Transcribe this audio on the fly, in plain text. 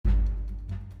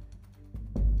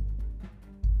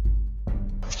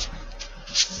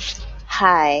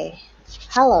Hi,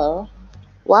 hello,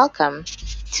 welcome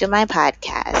to my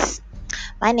podcast.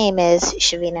 My name is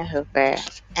Shavina Hooper,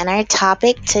 and our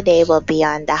topic today will be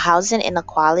on the housing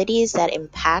inequalities that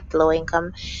impact low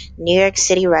income New York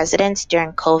City residents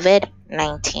during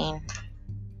COVID-19.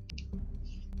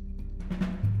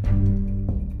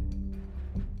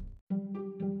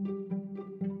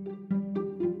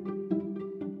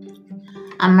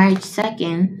 On March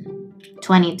 2nd,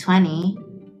 2020,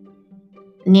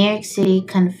 New York City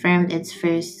confirmed its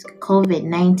first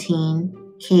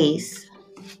COVID-19 case.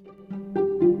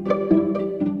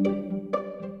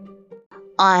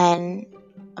 On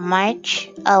March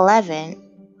 11,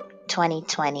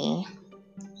 2020,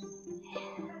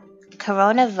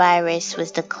 coronavirus was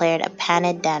declared a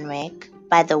pandemic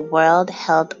by the World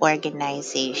Health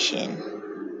Organization.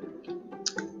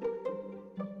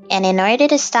 And in order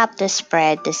to stop the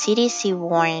spread, the CDC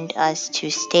warned us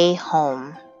to stay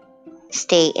home,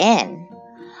 stay in.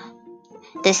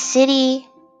 The city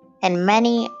and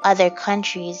many other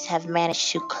countries have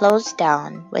managed to close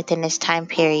down within this time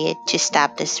period to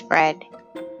stop the spread.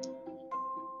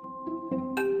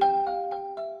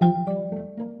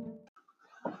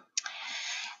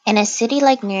 In a city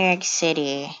like New York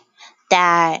City,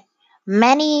 that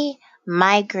many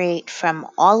migrate from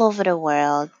all over the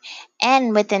world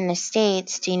and within the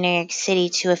States to New York City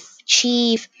to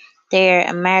achieve their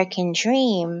American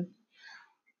dream,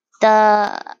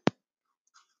 the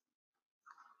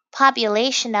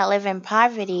population that live in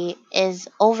poverty is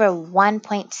over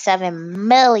 1.7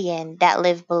 million that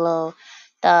live below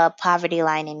the poverty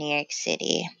line in New York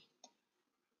City.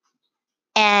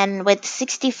 And with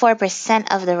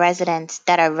 64% of the residents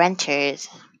that are renters,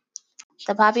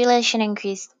 the population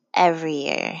increased every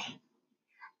year.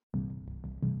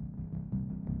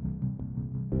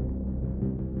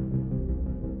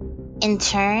 In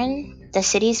turn, the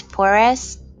city's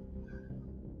poorest,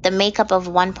 the makeup of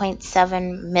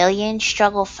 1.7 million,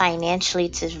 struggle financially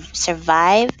to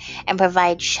survive and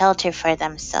provide shelter for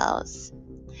themselves.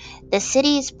 The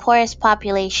city's poorest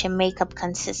population makeup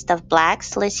consists of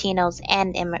blacks, Latinos,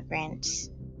 and immigrants.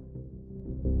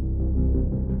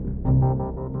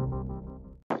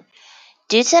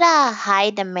 Due to the high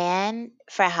demand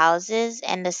for houses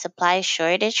and the supply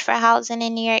shortage for housing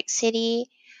in New York City,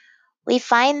 we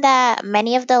find that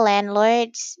many of the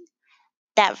landlords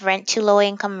that rent to low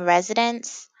income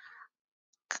residents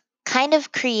kind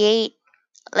of create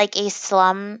like a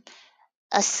slum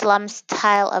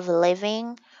style of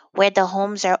living where the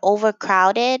homes are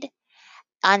overcrowded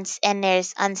and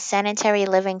there's unsanitary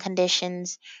living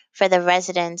conditions for the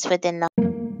residents within the.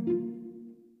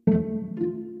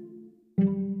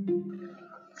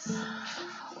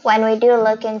 When we do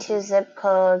look into zip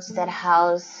codes that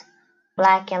house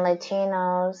Black and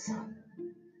Latinos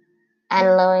and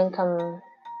low income,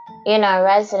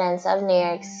 residents of New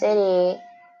York City,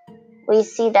 we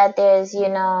see that there's,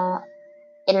 in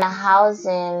the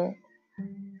housing,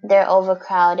 they're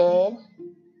overcrowded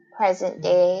present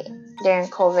day during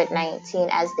COVID-19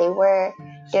 as they were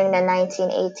during the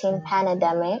 1918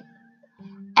 pandemic.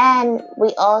 And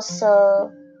we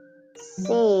also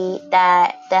see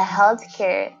that the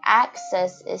healthcare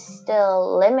access is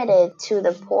still limited to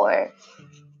the poor.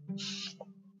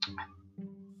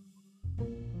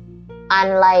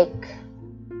 Unlike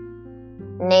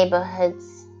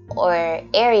neighborhoods or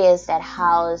areas that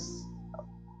house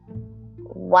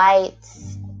white,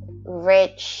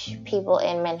 rich people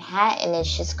in Manhattan,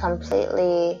 it's just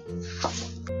completely.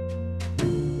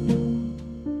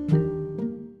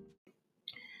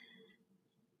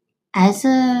 As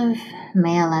of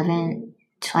May 11,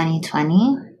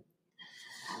 2020,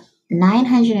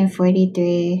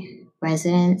 943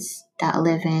 residents that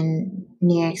live in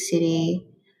New York City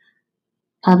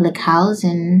public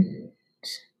housing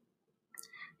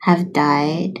have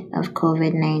died of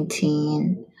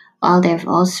COVID-19, while they've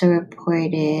also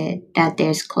reported that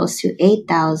there's close to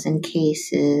 8,000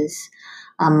 cases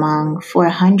among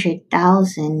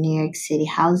 400,000 New York City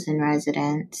housing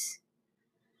residents.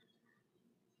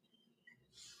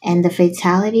 And the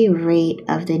fatality rate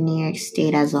of the New York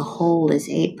State as a whole is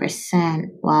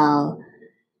 8%, while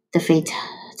the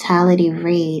fatality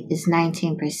rate is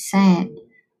 19%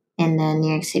 in the New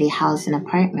York City housing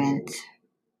apartments.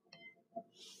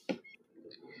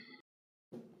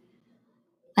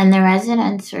 When the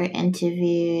residents were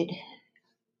interviewed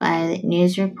by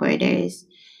news reporters,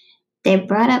 they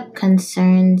brought up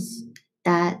concerns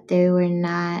that they were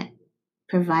not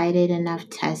provided enough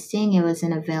testing. It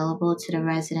wasn't available to the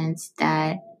residents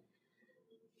that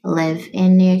live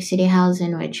in New York City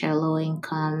housing, which are low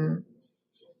income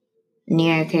New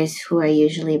Yorkers who are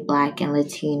usually Black and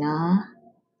Latino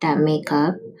that make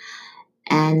up.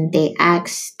 and they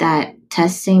asked that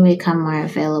testing become more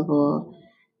available,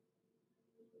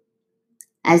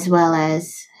 as well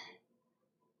as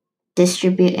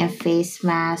distributing face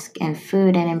masks and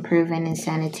food and improving the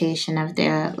sanitation of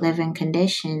their living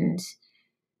conditions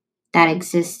that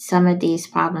exist. Some of these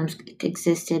problems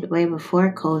existed way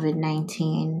before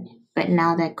COVID-19, but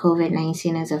now that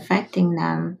COVID-19 is affecting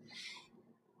them,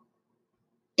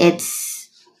 it's,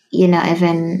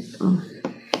 even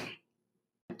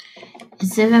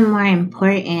it's even more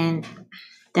important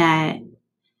that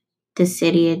the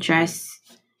city address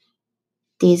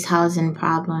these housing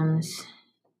problems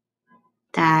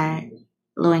that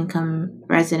low income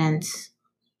residents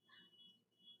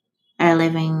are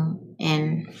living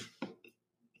in.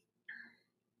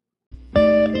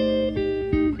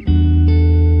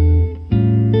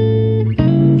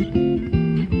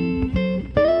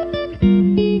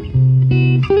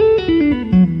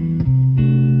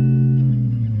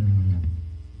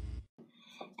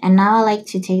 And now I'd like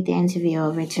to take the interview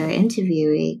over to our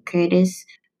interviewee, Curtis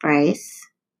Bryce,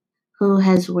 who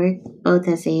has worked both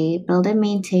as a builder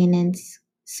maintenance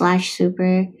slash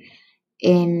super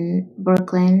in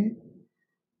Brooklyn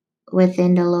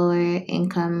within the lower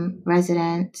income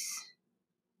residents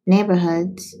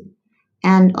neighborhoods,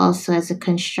 and also as a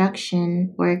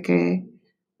construction worker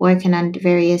working on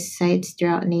various sites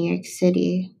throughout New York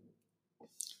City.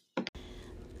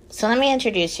 So let me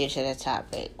introduce you to the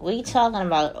topic. We talking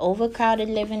about overcrowded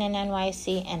living in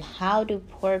NYC and how do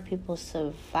poor people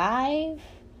survive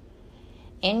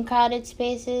in crowded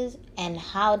spaces, and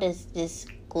how does this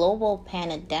global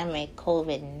pandemic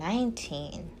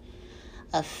COVID-19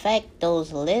 affect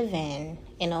those living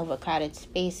in overcrowded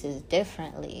spaces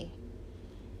differently?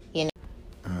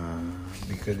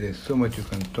 Because there's so much you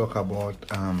can talk about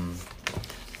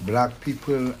black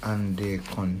people and their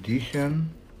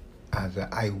condition as an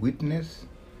eyewitness.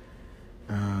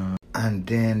 And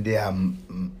then there are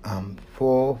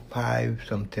 4, 5,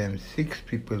 sometimes 6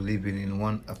 people living in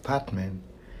one apartment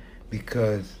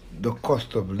because the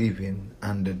cost of living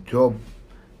and the job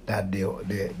that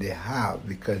they have,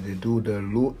 because they do the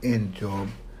low-end job,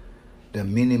 the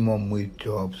minimum wage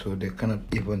job, so they cannot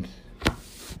even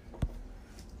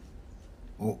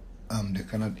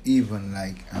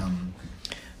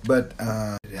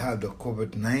they have the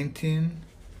COVID-19.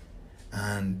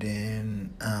 And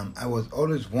then I was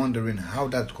always wondering how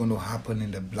that's going to happen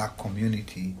in the black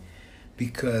community,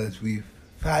 because we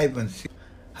 5 and 6,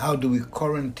 how do we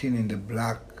quarantine in the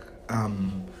black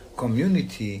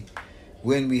community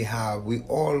when we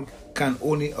all can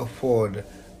only afford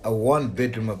a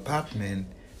 1-bedroom apartment?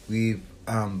 We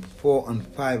 4 and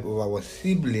 5 of our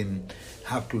siblings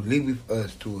have to live with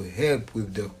us to help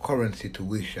with the current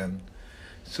situation.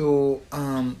 So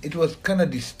it was kind of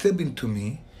disturbing to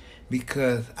me,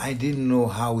 because I didn't know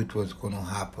how it was going to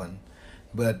happen.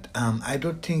 But I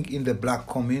don't think in the black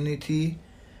community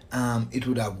it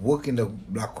would have worked in the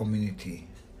black community,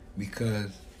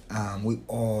 because we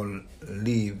all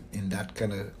live in that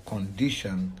kind of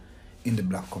condition in the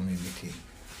black community.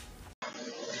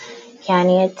 Can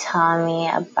you tell me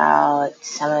about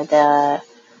some of the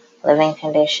living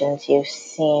conditions you've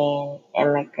seen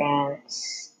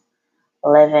immigrants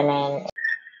living in?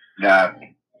 That,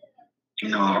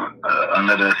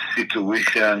 another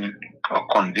situation or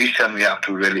condition we have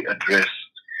to really address,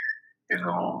 in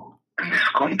this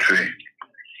country,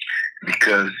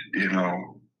 because,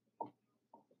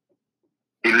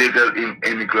 illegal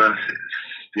immigrants,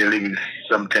 they live in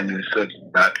sometimes in such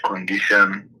bad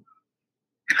condition,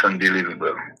 it's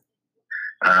unbelievable.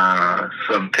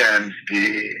 Sometimes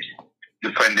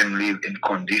you find them live in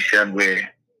condition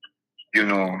where,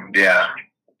 they are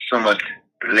so much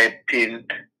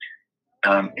latent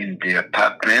in the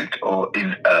apartment or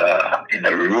in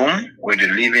a room where they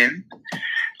live in,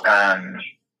 and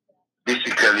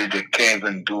basically they can't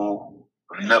even do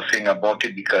nothing about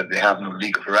it because they have no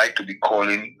legal right to be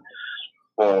calling,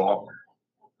 or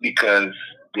because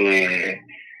they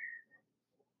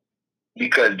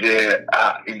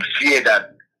are in fear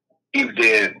that if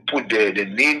they put the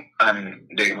name and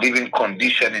the living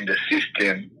condition in the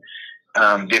system,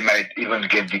 they might even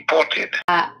get deported.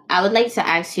 I would like to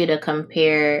ask you to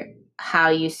compare how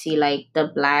you see like the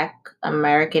Black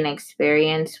American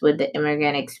experience with the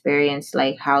immigrant experience,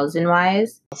 like housing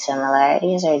wise.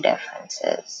 Similarities or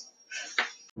differences?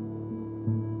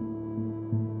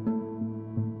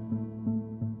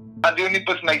 The only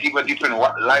person I give a different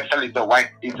lifestyle is the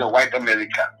white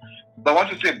American. But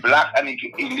once you say black and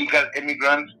illegal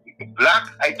immigrants, black,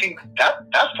 I think that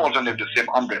falls under the same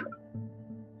umbrella.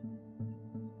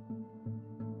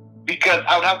 Because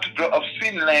I would have to draw a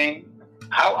thin line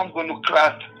how I'm going to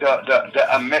class the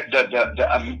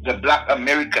black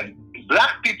American,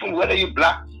 black people, whether you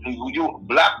black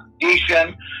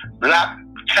Asian, black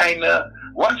China.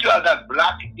 Once you are that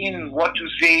black in what you're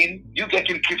saying, you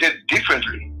getting treated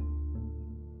differently.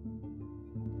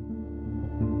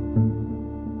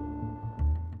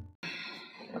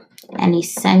 And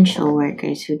essential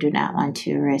workers who do not want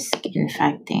to risk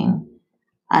infecting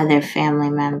other family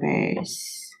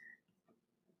members.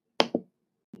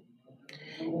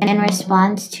 In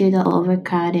response to the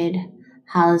overcrowded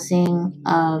housing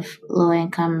of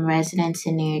low-income residents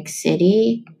in New York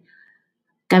City,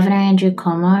 Governor Andrew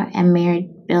Cuomo and Mayor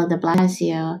Bill de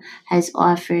Blasio has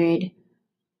offered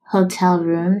hotel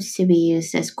rooms to be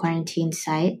used as quarantine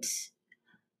sites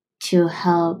to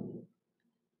help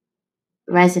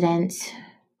residents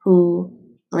who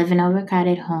live in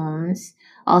overcrowded homes,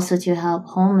 also to help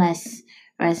homeless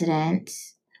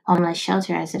residents, homeless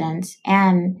shelter residents,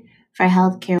 and for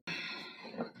healthcare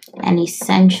and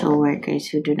essential workers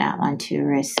who do not want to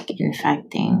risk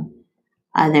infecting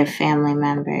other family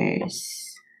members.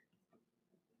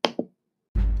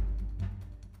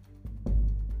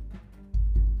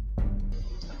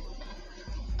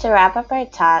 To wrap up our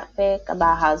topic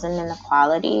about housing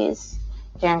inequalities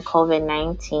during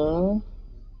COVID-19,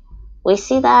 we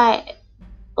see that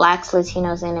Blacks,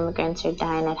 Latinos, and immigrants are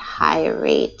dying at higher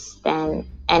rates than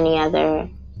any other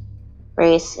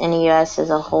race in the U.S.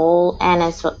 as a whole, and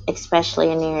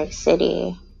especially in New York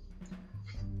City.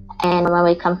 And when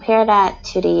we compare that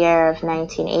to the year of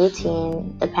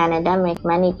 1918, the pandemic,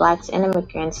 many Blacks and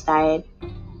immigrants died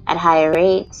at higher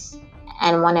rates,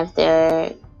 and one of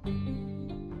the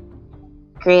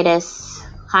greatest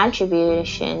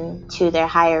contribution to their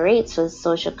higher rates was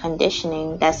social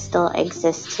conditioning that still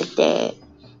exists today.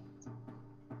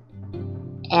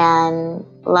 And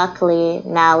luckily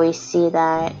now we see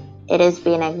that it is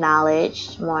being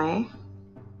acknowledged more,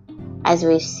 as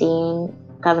we've seen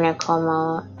Governor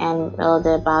Cuomo and Bill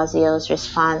de Blasio's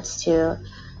response to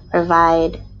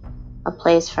provide a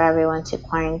place for everyone to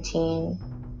quarantine.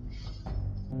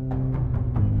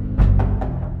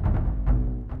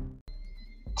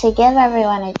 To give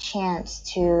everyone a chance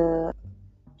to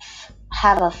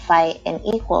have a fight, an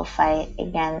equal fight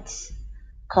against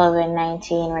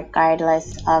COVID-19,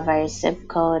 regardless of our zip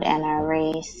code and our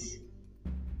race.